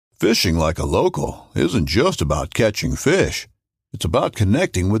Fishing like a local isn't just about catching fish. It's about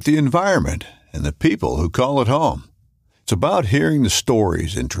connecting with the environment and the people who call it home. It's about hearing the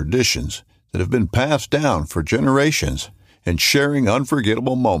stories and traditions that have been passed down for generations and sharing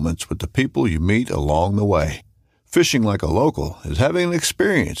unforgettable moments with the people you meet along the way. Fishing like a local is having an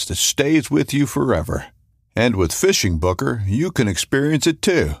experience that stays with you forever. And with Fishing Booker, you can experience it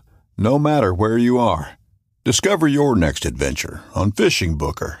too, no matter where you are. Discover your next adventure on Fishing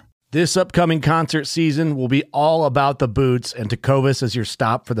Booker. This upcoming concert season will be all about the boots, and Tecovas is your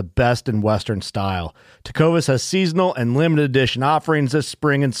stop for the best in Western style. Tecovas has seasonal and limited edition offerings this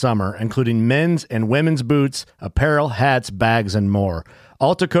spring and summer, including men's and women's boots, apparel, hats, bags, and more.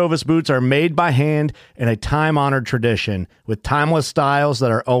 All Tecovas boots are made by hand in a time-honored tradition with timeless styles that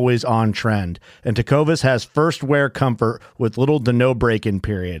are always on trend. And Tecovas has first wear comfort with little to no break-in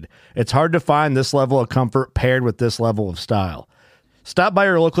period. It's hard to find this level of comfort paired with this level of style. Stop by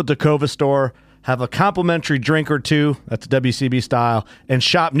your local Tecovas store, have a complimentary drink or two, that's WCB style, and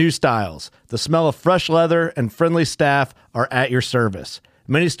shop new styles. The smell of fresh leather and friendly staff are at your service.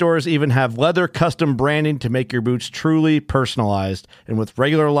 Many stores even have leather custom branding to make your boots truly personalized. And with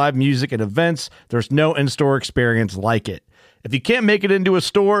regular live music and events, there's no in-store experience like it. If you can't make it into a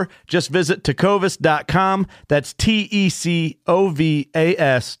store, just visit tecovas.com. That's TECOVAS.com.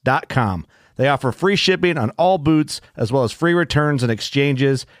 They offer free shipping on all boots, as well as free returns and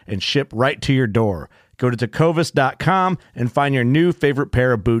exchanges, and ship right to your door. Go to tecovas.com and find your new favorite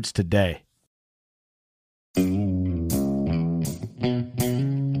pair of boots today.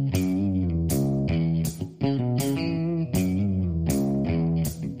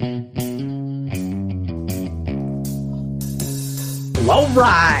 All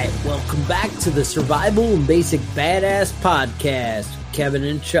right, welcome back to the Survival and Basic Badass Podcast with Kevin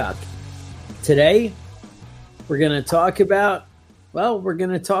and Chuck. Today, we're going to talk about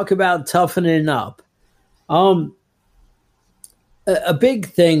toughening up. A big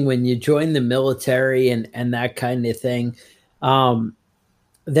thing when you join the military and that kind of thing, that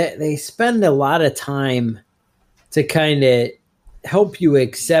they spend a lot of time to kind of help you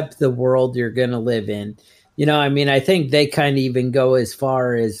accept the world you're going to live in. You know, I mean, I think they kind of even go as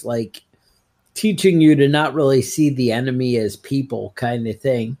far as like teaching you to not really see the enemy as people kind of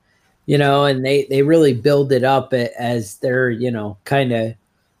thing. You know, and they really build it up as they're, you know, kind of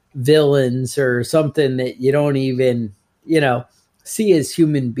villains or something that you don't even, you know, see as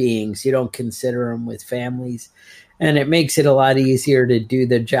human beings. You don't consider them with families. And it makes it a lot easier to do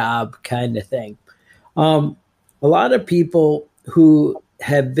the job kind of thing. A lot of people who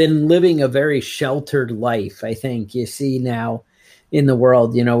have been living a very sheltered life, I think you see now in the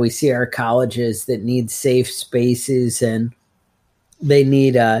world, you know, we see our colleges that need safe spaces and they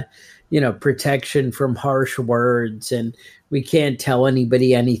need protection from harsh words, and we can't tell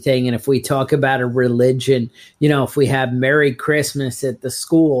anybody anything. And if we talk about a religion, you know, if we have Merry Christmas at the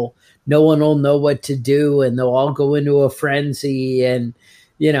school, no one will know what to do and they'll all go into a frenzy and,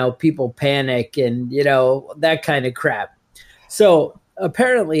 you know, people panic and, you know, that kind of crap. So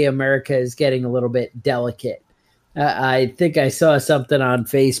apparently America is getting a little bit delicate. I think I saw something on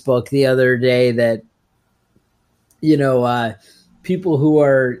Facebook the other day that, you know, people who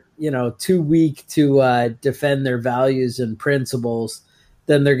are, you know, too weak to defend their values and principles,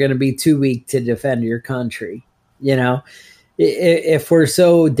 then they're going to be too weak to defend your country. You know, if we're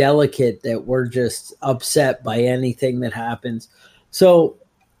so delicate that we're just upset by anything that happens. So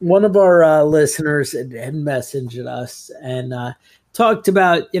one of our listeners had messaged us and talked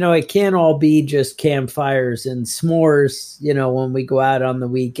about, you know, it can't all be just campfires and s'mores, you know, when we go out on the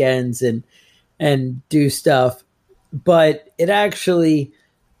weekends and do stuff. But it actually,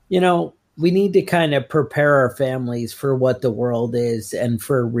 you know, we need to kind of prepare our families for what the world is and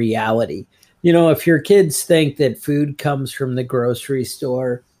for reality. You know, if your kids think that food comes from the grocery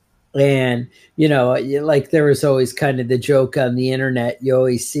store and, you know, like there was always kind of the joke on the internet, you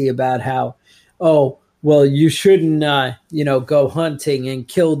always see about how, oh, well, you shouldn't, you know, go hunting and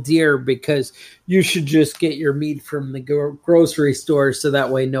kill deer because you should just get your meat from the grocery store so that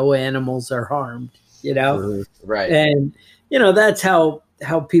way no animals are harmed. You know, right. And, you know, that's how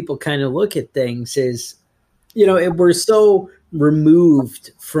people kind of look at things is, you know, we're so removed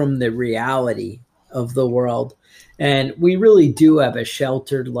from the reality of the world. And we really do have a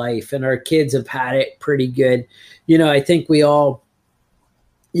sheltered life and our kids have had it pretty good. You know, I think we all,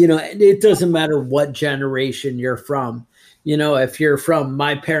 you know, it doesn't matter what generation you're from. You know, if you're from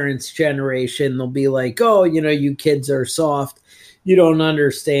my parents' generation, they'll be like, oh, you know, you kids are soft. You don't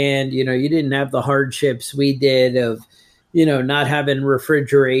understand, you know, you didn't have the hardships we did of, not having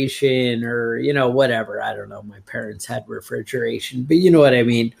refrigeration or, whatever. I don't know. My parents had refrigeration, but you know what I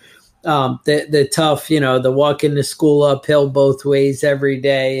mean? The tough, the walking to school uphill both ways every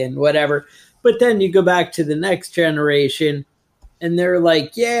day and whatever. But then you go back to the next generation and they're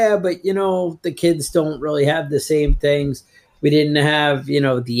like, yeah, but the kids don't really have the same things. We didn't have,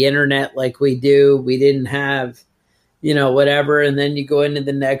 the internet like we do. We didn't have, whatever. And then you go into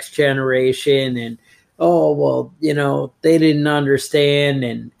the next generation and, oh, well, they didn't understand.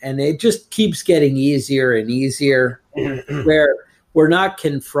 And it just keeps getting easier and easier where we're not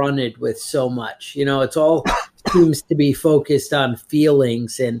confronted with so much. It's all seems to be focused on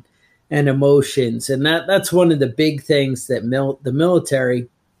feelings and emotions. And that's one of the big things that the military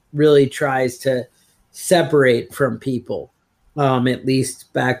really tries to separate from people. At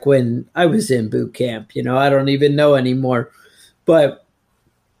least back when I was in boot camp, I don't even know anymore. But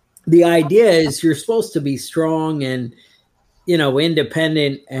the idea is you're supposed to be strong and,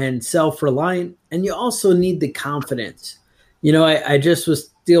 independent and self-reliant. And you also need the confidence. I just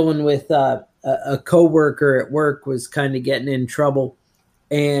was dealing with a coworker at work was kind of getting in trouble.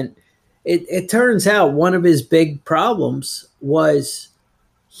 And it turns out one of his big problems was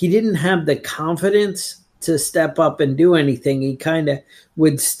he didn't have the confidence to step up and do anything. He kind of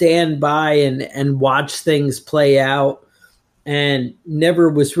would stand by and watch things play out and never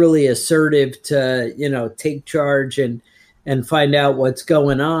was really assertive to, take charge and find out what's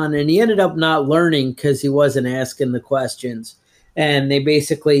going on. And he ended up not learning because he wasn't asking the questions. And they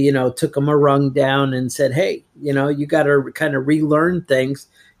basically, took him a rung down and said, hey, you got to kind of relearn things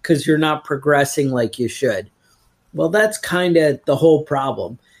because you're not progressing like you should. Well, that's kind of the whole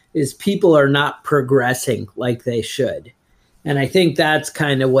problem is people are not progressing like they should. And I think that's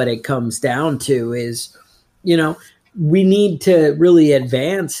kind of what it comes down to is, we need to really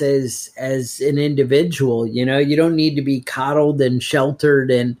advance as an individual. You don't need to be coddled and sheltered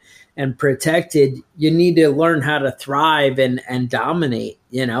and protected. You need to learn how to thrive and dominate,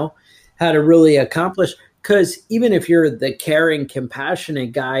 how to really accomplish. Because even if you're the caring,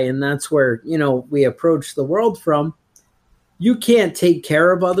 compassionate guy, and that's where, we approach the world from, you can't take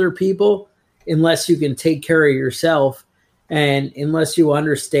care of other people unless you can take care of yourself and unless you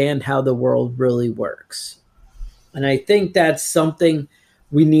understand how the world really works. And I think that's something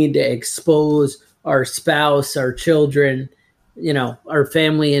we need to expose our spouse, our children, our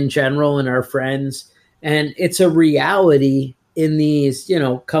family in general and our friends. And it's a reality in these,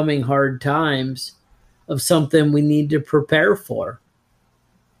 coming hard times of something we need to prepare for.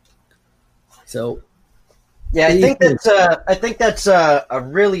 So, yeah, I think that's a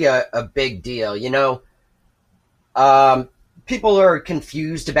really a big deal. People are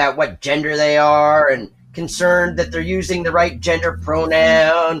confused about what gender they are and concerned that they're using the right gender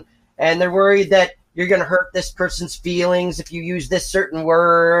pronoun, and they're worried that you're going to hurt this person's feelings if you use this certain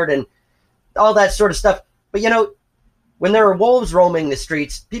word and all that sort of stuff. But when there are wolves roaming the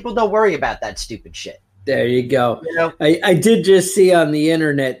streets, people don't worry about that stupid shit. There you go. I did just see on the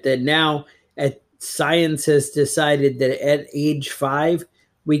internet that now science has decided that at age 5,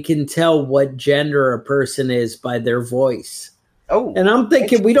 we can tell what gender a person is by their voice. Oh, and I'm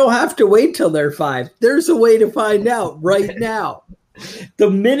thinking we don't have to wait till they're 5. There's a way to find out right now. The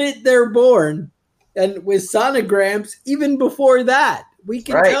minute they're born, and with sonograms, even before that, we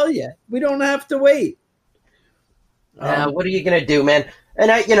can tell you. We don't have to wait. What are you going to do, man? And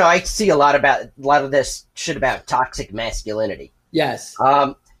I see a lot of this shit about toxic masculinity. Yes.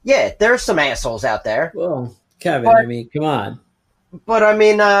 Yeah, there's some assholes out there. Well, Kevin, come on. But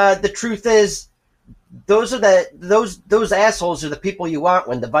the truth is, those assholes are the people you want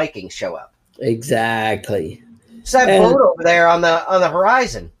when the Vikings show up. Exactly. It's that boat over there on the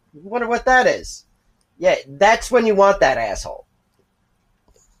horizon. Wonder what that is. Yeah, that's when you want that asshole.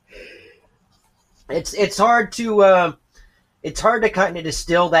 It's hard to kind of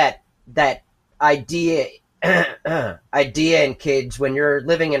distill that idea in kids when you're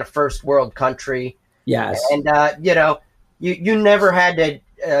living in a first world country. Yes. And you never had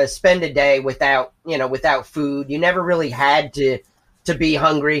to spend a day without food. You never really had to be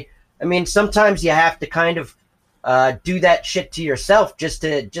hungry. I mean, sometimes you have to kind of do that shit to yourself just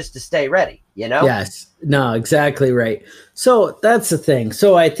to stay ready, Yes. No, exactly right. So that's the thing.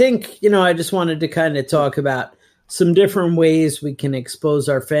 So I think, I just wanted to kind of talk about some different ways we can expose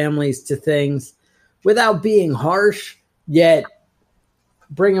our families to things without being harsh, yet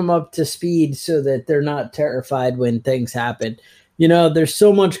bring them up to speed so that they're not terrified when things happen. There's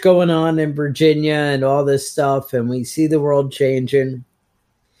so much going on in Virginia and all this stuff, and we see the world changing.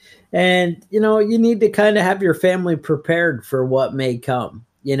 And, you need to kind of have your family prepared for what may come.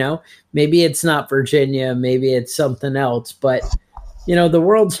 Maybe it's not Virginia, maybe it's something else, but the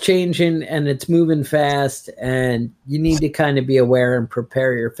world's changing and it's moving fast, and you need to kind of be aware and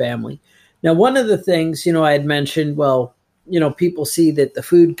prepare your family. Now, one of the things, I had mentioned, well, people see that the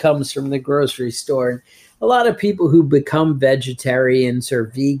food comes from the grocery store. And a lot of people who become vegetarians or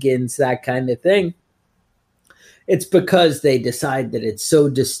vegans, that kind of thing, it's because they decide that it's so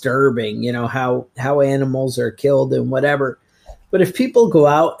disturbing, how animals are killed and whatever. But if people go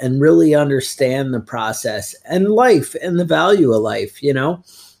out and really understand the process and life and the value of life,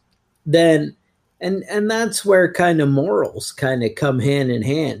 then and that's where kind of morals kind of come hand in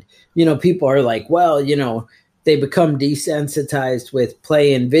hand. People are like, well, they become desensitized with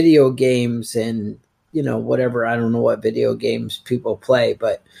playing video games and, whatever. I don't know what video games people play,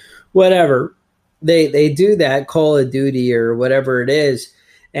 but whatever. They do that, Call of Duty or whatever it is,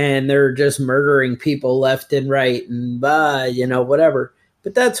 and they're just murdering people left and right and whatever.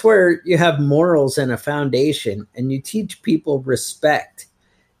 But that's where you have morals and a foundation, and you teach people respect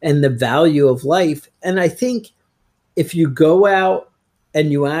and the value of life. And I think if you go out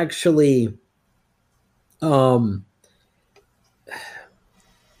and you actually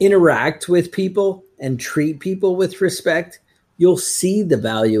interact with people and treat people with respect, you'll see the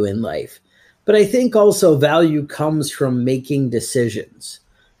value in life. But I think also value comes from making decisions.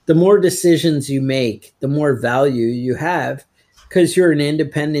 The more decisions you make, the more value you have, because you're an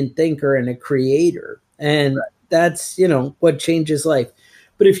independent thinker and a creator. And that's, what changes life.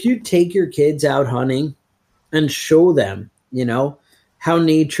 But if you take your kids out hunting and show them, how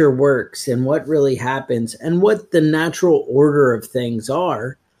nature works and what really happens and what the natural order of things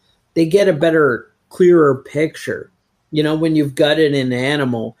are, they get a better, clearer picture. When you've gutted an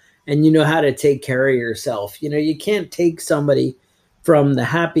animal and you know how to take care of yourself, you can't take somebody from the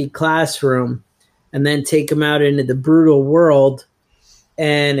happy classroom and then take them out into the brutal world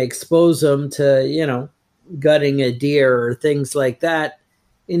and expose them to, gutting a deer or things like that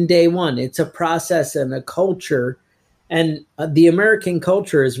in day one. It's a process and a culture. And the American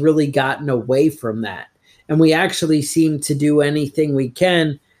culture has really gotten away from that. And we actually seem to do anything we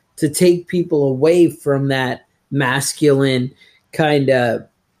can to take people away from that masculine kind of,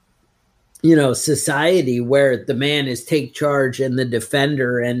 society where the man is take charge and the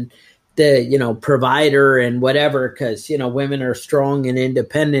defender and the, provider and whatever, because, women are strong and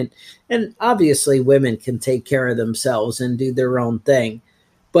independent. And obviously women can take care of themselves and do their own thing.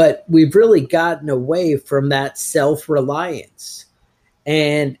 But we've really gotten away from that self-reliance.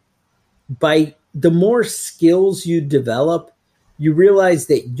 And by the more skills you develop, you realize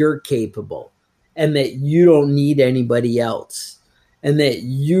that you're capable and that you don't need anybody else and that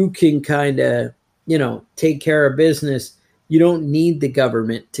you can kind of, take care of business. You don't need the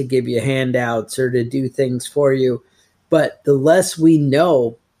government to give you handouts or to do things for you. But the less we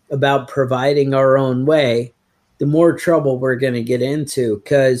know about providing our own way, the more trouble we're going to get into,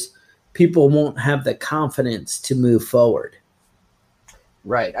 because people won't have the confidence to move forward.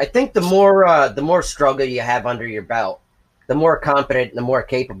 Right. I think the more struggle you have under your belt, the more competent and the more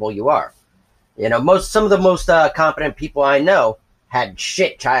capable you are. Some of the most competent people I know had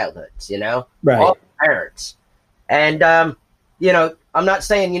shit childhoods, right. All parents. And, I'm not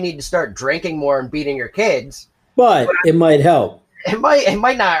saying you need to start drinking more and beating your kids, but it might help. It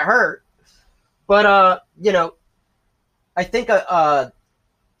might not hurt. But, I think a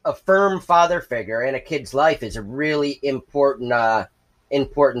firm father figure in a kid's life is a really important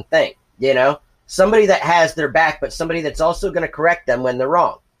thing. Somebody that has their back, but somebody that's also going to correct them when they're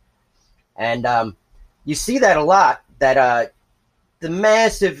wrong. And you see that a lot. That a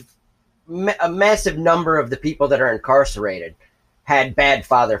massive number of the people that are incarcerated had bad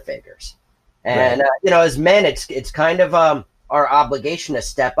father figures. And right. As men, it's kind of our obligation to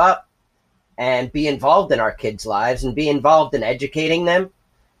step up and be involved in our kids' lives and be involved in educating them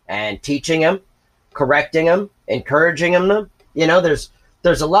and teaching them, correcting them, encouraging them.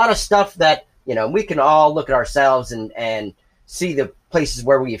 There's a lot of stuff that, we can all look at ourselves and see the places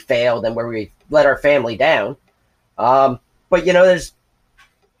where we failed and where we let our family down. But, there's,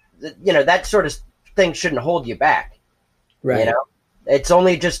 that sort of thing shouldn't hold you back. Right. It's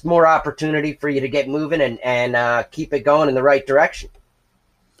only just more opportunity for you to get moving and keep it going in the right direction.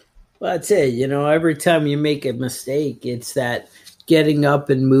 Well, that's it. Every time you make a mistake, it's that getting up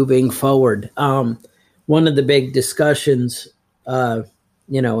and moving forward. One of the big discussions,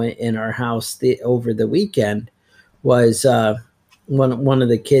 in our house over the weekend was one of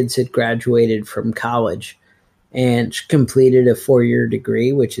the kids had graduated from college and she completed a 4-year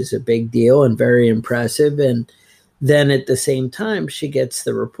degree, which is a big deal and very impressive. And then at the same time, she gets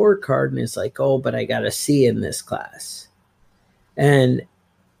the report card and is like, oh, but I got a C in this class. And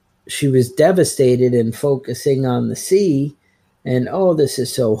she was devastated and focusing on the sea and, oh, this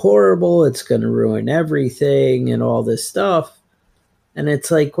is so horrible. It's going to ruin everything and all this stuff. And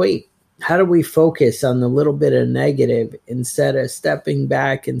it's like, wait, how do we focus on the little bit of negative instead of stepping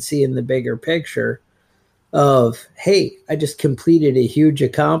back and seeing the bigger picture of, hey, I just completed a huge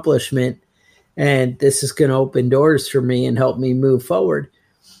accomplishment and this is going to open doors for me and help me move forward.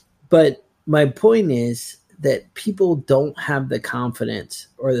 But my point is that people don't have the confidence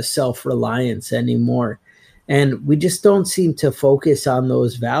or the self-reliance anymore. And we just don't seem to focus on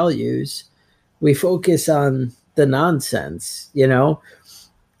those values. We focus on the nonsense, you know?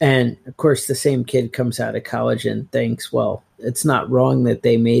 And of course, the same kid comes out of college and thinks, well, it's not wrong that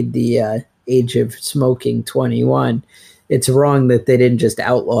they made the age of smoking 21. It's wrong that they didn't just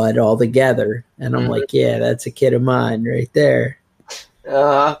outlaw it altogether. And I'm like, yeah, that's a kid of mine right there.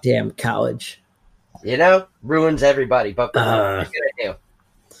 Damn college. You know, ruins everybody. But what are you going to do?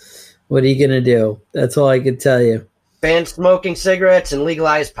 What are you going to do? That's all I can tell you. Ban smoking cigarettes and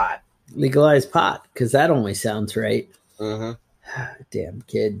legalize pot. Legalize pot, because that only sounds right. Damn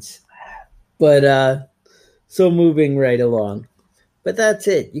kids. But so moving right along. But that's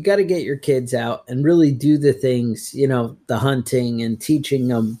it. You got to get your kids out and really do the things, you know, the hunting and teaching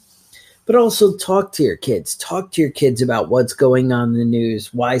them. But also talk to your kids. Talk to your kids about what's going on in the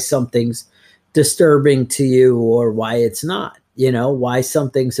news, why something's disturbing to you or why it's not. You know, why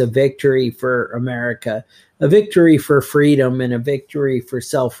something's a victory for America, a victory for freedom, and a victory for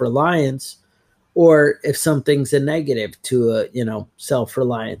self-reliance, or if something's a negative to a, you know,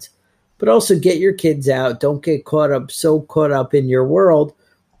 self-reliance. But also get your kids out. Don't get so caught up in your world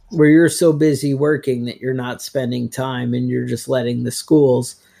where you're so busy working that you're not spending time and you're just letting the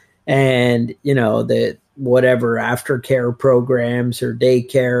schools and, you know, the whatever aftercare programs or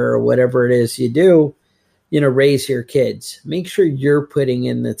daycare or whatever it is you do, you know, raise your kids. Make sure you're putting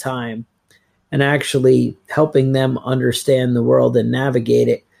in the time and actually helping them understand the world and navigate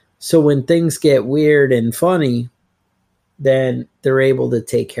it. So when things get weird and funny, then they're able to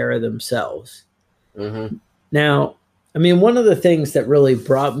take care of themselves. Now, I mean, one of the things that really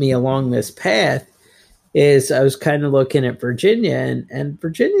brought me along this path is I was kind of looking at Virginia, and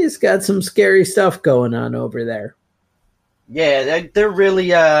Virginia's got some scary stuff going on over there. Yeah, they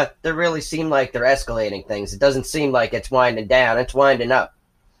really seem like they're escalating things. It doesn't seem like it's winding down. It's winding up.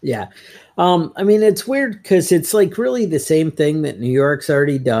 Yeah. I mean, it's weird because it's like really the same thing that New York's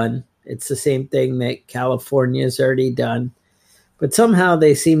already done. It's the same thing that California's already done. But somehow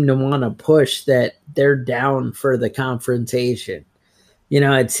they seem to want to push that they're down for the confrontation. You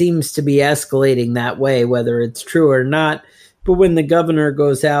know, it seems to be escalating that way, whether it's true or not. But when the governor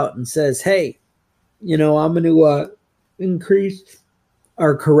goes out and says, hey, you know, I'm going to increase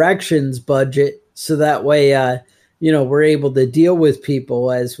our corrections budget so that way, you know, we're able to deal with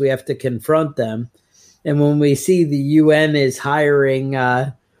people as we have to confront them. And when we see the UN is hiring,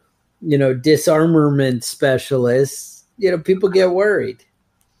 you know, disarmament specialists, you know, people get worried.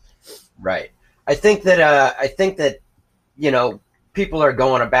 Right. I think that, you know, people are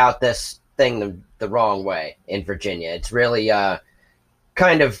going about this thing the wrong way in Virginia. It's really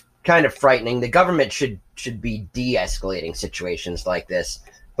kind of frightening. The government should be de-escalating situations like this,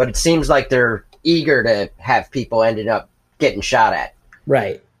 but it seems like they're eager to have people ended up getting shot at.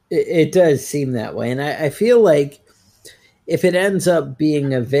 Right. It does seem that way. And I feel like if it ends up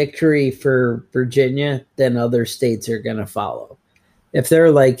being a victory for Virginia, then other states are going to follow. If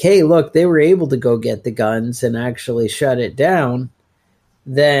they're like, hey, look, they were able to go get the guns and actually shut it down,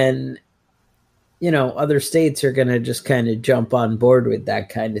 then, you know, other states are going to just kind of jump on board with that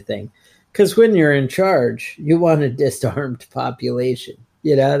kind of thing. Because when you're in charge, you want a disarmed population.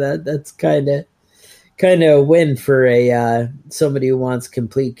 You know, that's kind of a win for a somebody who wants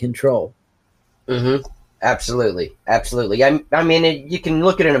complete control. Mm-hmm. Absolutely. I mean, you can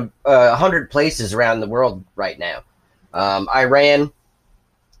look at it in 100 places around the world right now. Iran,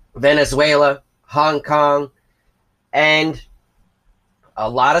 Venezuela, Hong Kong, and a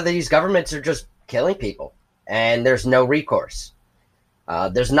lot of these governments are just killing people, and there's no recourse.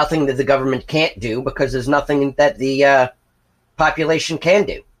 There's nothing that the government can't do because there's nothing that the population can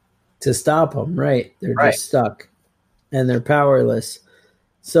do to stop them. Right. They're just stuck and they're powerless.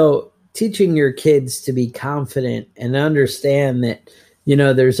 So teaching your kids to be confident and understand that, you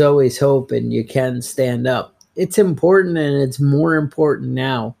know, there's always hope and you can stand up. It's important, and it's more important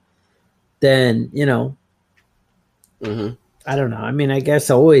now than, you know, I don't know. I mean, I guess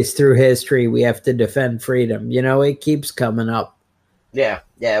always through history, we have to defend freedom. You know, it keeps coming up. Yeah.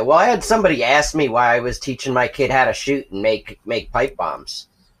 Well, I had somebody ask me why I was teaching my kid how to shoot and make pipe bombs.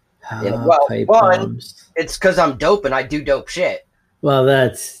 You know, well, pipe one, bombs. it's because I'm dope and I do dope shit. Well,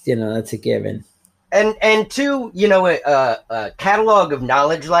 that's a given. And two, a catalog of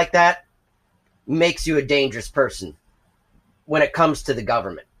knowledge like that makes you a dangerous person when it comes to the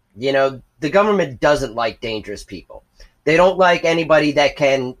government. The government doesn't like dangerous people. They don't like anybody that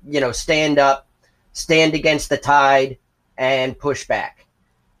can, stand up, stand against the tide, and push back.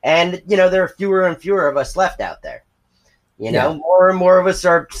 And, there are fewer and fewer of us left out there. More and more of us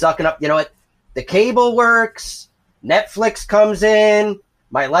are sucking up. You know what? The cable works. Netflix comes in.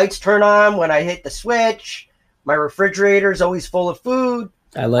 My lights turn on when I hit the switch. My refrigerator is always full of food.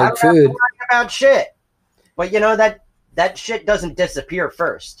 I like I don't food. have to worry about shit. But that shit doesn't disappear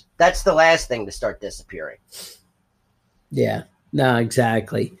first. That's the last thing to start disappearing. Yeah, no,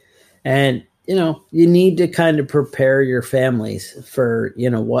 exactly. And, you need to kind of prepare your families for,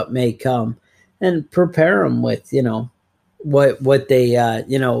 what may come, and prepare them with, what they,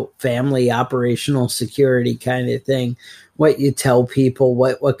 family operational security kind of thing, what you tell people,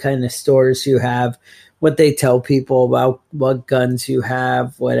 what kind of stores you have, what they tell people about what guns you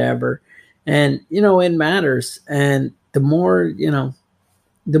have, whatever. And, it matters. And the more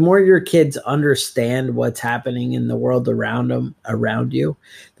your kids understand what's happening in the world around you,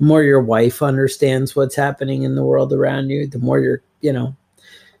 the more your wife understands what's happening in the world around you, the more your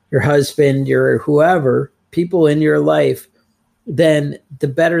husband, your whoever, people in your life, then the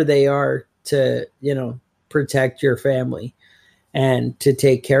better they are to, protect your family and to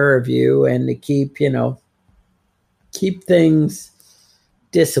take care of you and to keep things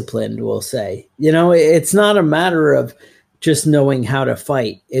disciplined, we'll say. It's not a matter of just knowing how to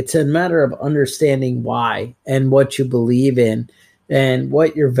fight. It's a matter of understanding why and what you believe in and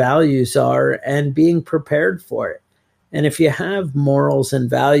what your values are and being prepared for it. And if you have morals and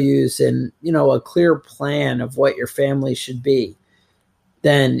values and, a clear plan of what your family should be,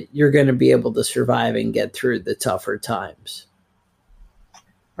 then you're going to be able to survive and get through the tougher times.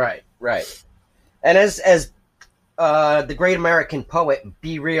 Right. And as the great American poet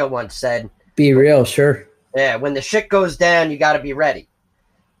Be Real once said, be real, sure. Yeah, when the shit goes down, you got to be ready.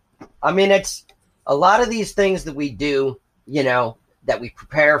 I mean, it's a lot of these things that we do, that we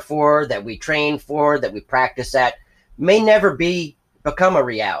prepare for, that we train for, that we practice at, may never become a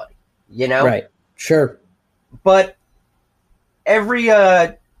reality, Right, sure. But every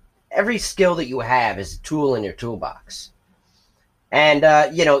skill that you have is a tool in your toolbox. And,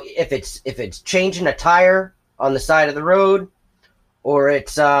 if it's changing a tire on the side of the road, or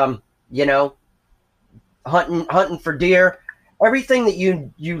it's, hunting for deer, everything that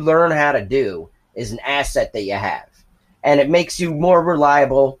you learn how to do is an asset that you have, and it makes you more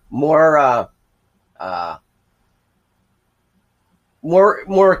reliable, more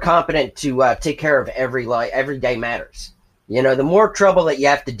competent to take care of every day matters. The more trouble that you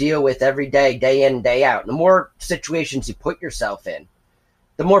have to deal with every day, day in, day out, the more situations you put yourself in,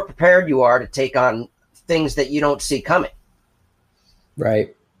 the more prepared you are to take on things that you don't see coming.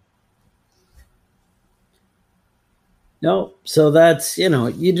 Right. No, so that's,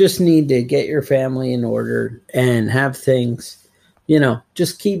 you just need to get your family in order and have things,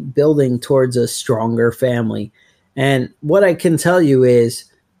 just keep building towards a stronger family. And what I can tell you is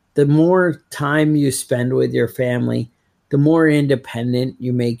the more time you spend with your family, the more independent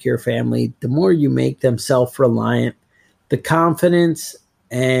you make your family, the more you make them self-reliant, the confidence,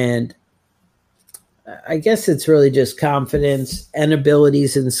 and I guess it's really just confidence and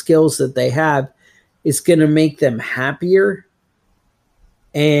abilities and skills that they have is going to make them happier,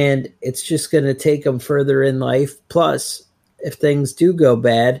 and it's just going to take them further in life. Plus, if things do go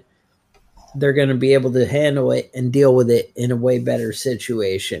bad, they're going to be able to handle it and deal with it in a way better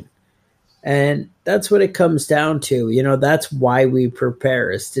situation. And that's what it comes down to. That's why we prepare,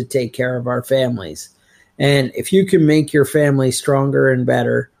 is to take care of our families. And if you can make your family stronger and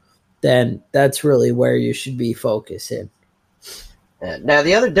better, then that's really where you should be focusing. Now,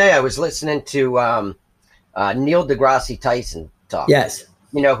 the other day I was listening to Neil deGrasse Tyson talk. Yes.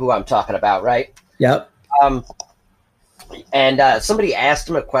 You know who I'm talking about, right? Yep. And somebody asked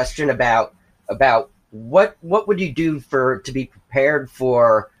him a question about what would you do to be prepared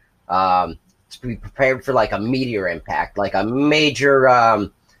for like a meteor impact, like a major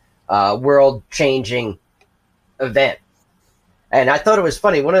world-changing event. And I thought it was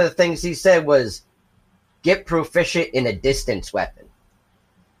funny. One of the things he said was, get proficient in a distance weapon.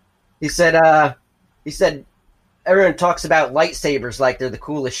 He said, everyone talks about lightsabers like they're the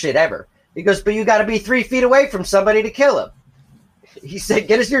coolest shit ever. He goes, but you got to be 3 feet away from somebody to kill him. He said,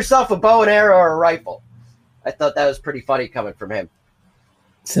 get yourself a bow and arrow or a rifle. I thought that was pretty funny coming from him.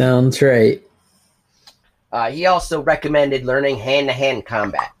 Sounds right. He also recommended learning hand-to-hand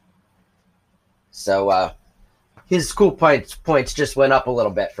combat. So, his school points just went up a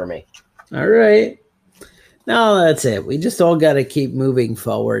little bit for me. All right. No, that's it. We just all got to keep moving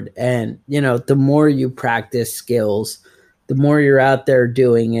forward. And, the more you practice skills, the more you're out there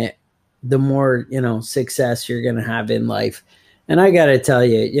doing it, the more, success you're going to have in life. And I got to tell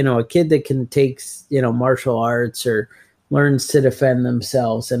you, a kid that can take, martial arts or learns to defend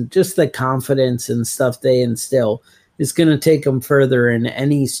themselves and just the confidence and stuff they instill is going to take them further in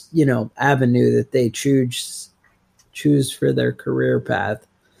any, avenue that they choose for their career path.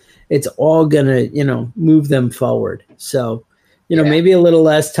 It's all going to, move them forward. So, maybe a little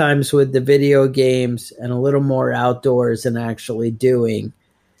less times with the video games and a little more outdoors and actually doing.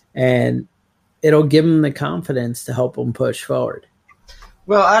 And it'll give them the confidence to help them push forward.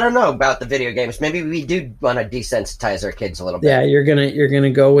 Well, I don't know about the video games. Maybe we do want to desensitize our kids a little bit. Yeah, you're gonna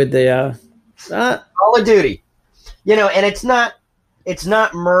go with the Call of Duty. And it's not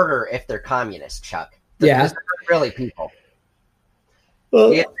murder if they're communists, Chuck. They're not really people.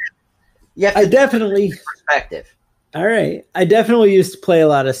 Well, you have to definitely perspective. All right. I definitely used to play a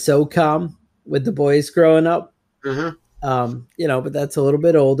lot of SOCOM with the boys growing up. Mm-hmm. But that's a little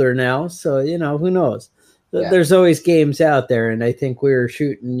bit older now. So, who knows? Yeah. There's always games out there. And I think we were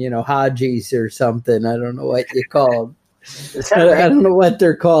shooting, Hajis or something. I don't know what you call them. I don't know what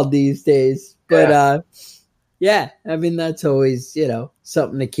they're called these days. But, that's always,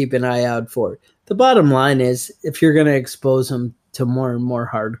 something to keep an eye out for. The bottom line is if you're going to expose them to more and more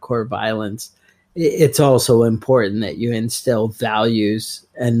hardcore violence, it's also important that you instill values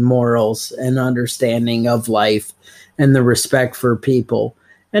and morals and understanding of life and the respect for people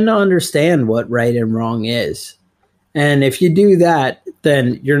and to understand what right and wrong is. And if you do that,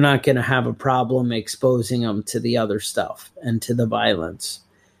 then you're not going to have a problem exposing them to the other stuff and to the violence.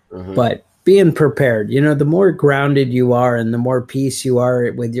 Mm-hmm. But being prepared, the more grounded you are and the more peace you are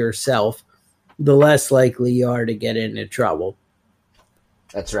with yourself, the less likely you are to get into trouble.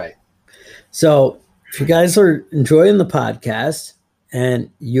 That's right. So if you guys are enjoying the podcast and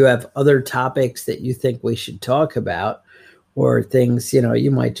you have other topics that you think we should talk about or things,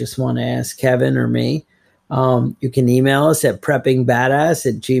 you might just want to ask Kevin or me, you can email us at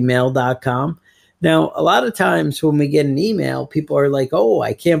preppingbadass@gmail.com. Now, a lot of times when we get an email, people are like, oh,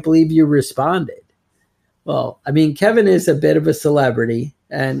 I can't believe you responded. Well, Kevin is a bit of a celebrity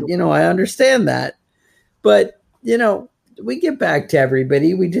and, I understand that. But, we get back to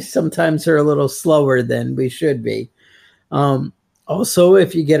everybody. We just sometimes are a little slower than we should be. Also,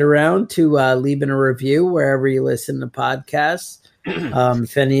 if you get around to leaving a review wherever you listen to podcasts,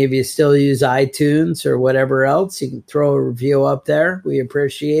 if any of you still use iTunes or whatever else, you can throw a review up there. We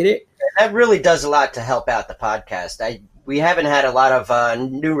appreciate it. That really does a lot to help out the podcast. We haven't had a lot of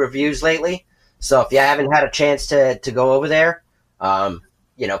new reviews lately. So if you haven't had a chance to go over there,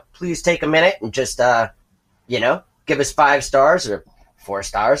 please take a minute and just, give us 5 stars or 4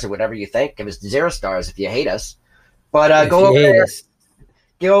 stars or whatever you think. Give us 0 stars if you hate us. But go over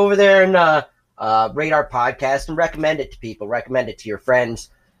there and rate our podcast and recommend it to people. Recommend it to your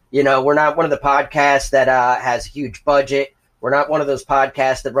friends. We're not one of the podcasts that has a huge budget. We're not one of those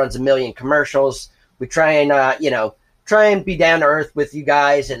podcasts that runs a million commercials. We try and be down to earth with you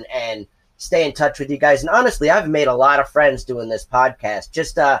guys and stay in touch with you guys. And honestly, I've made a lot of friends doing this podcast.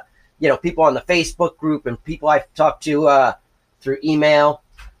 Just people on the Facebook group and people I've talked to through email.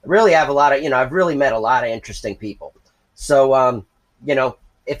 I really have a lot of, I've really met a lot of interesting people. So,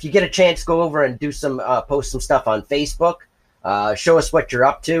 if you get a chance, go over and do some, post some stuff on Facebook. Show us what you're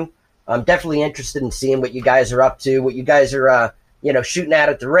up to. I'm definitely interested in seeing what you guys are up to, what you guys are, shooting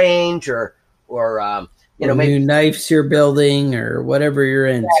at the range or maybe new knives you're building or whatever you're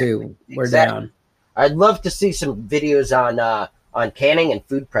into. We're down. I'd love to see some videos on canning and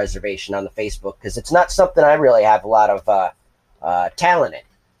food preservation on the Facebook because it's not something I really have a lot of talent in.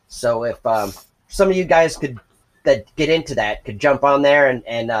 So if some of you guys that get into that could jump on there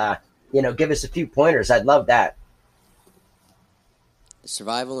and give us a few pointers, I'd love that. The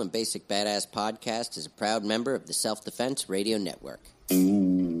Survival and Basic Badass podcast is a proud member of the Self-Defense Radio Network.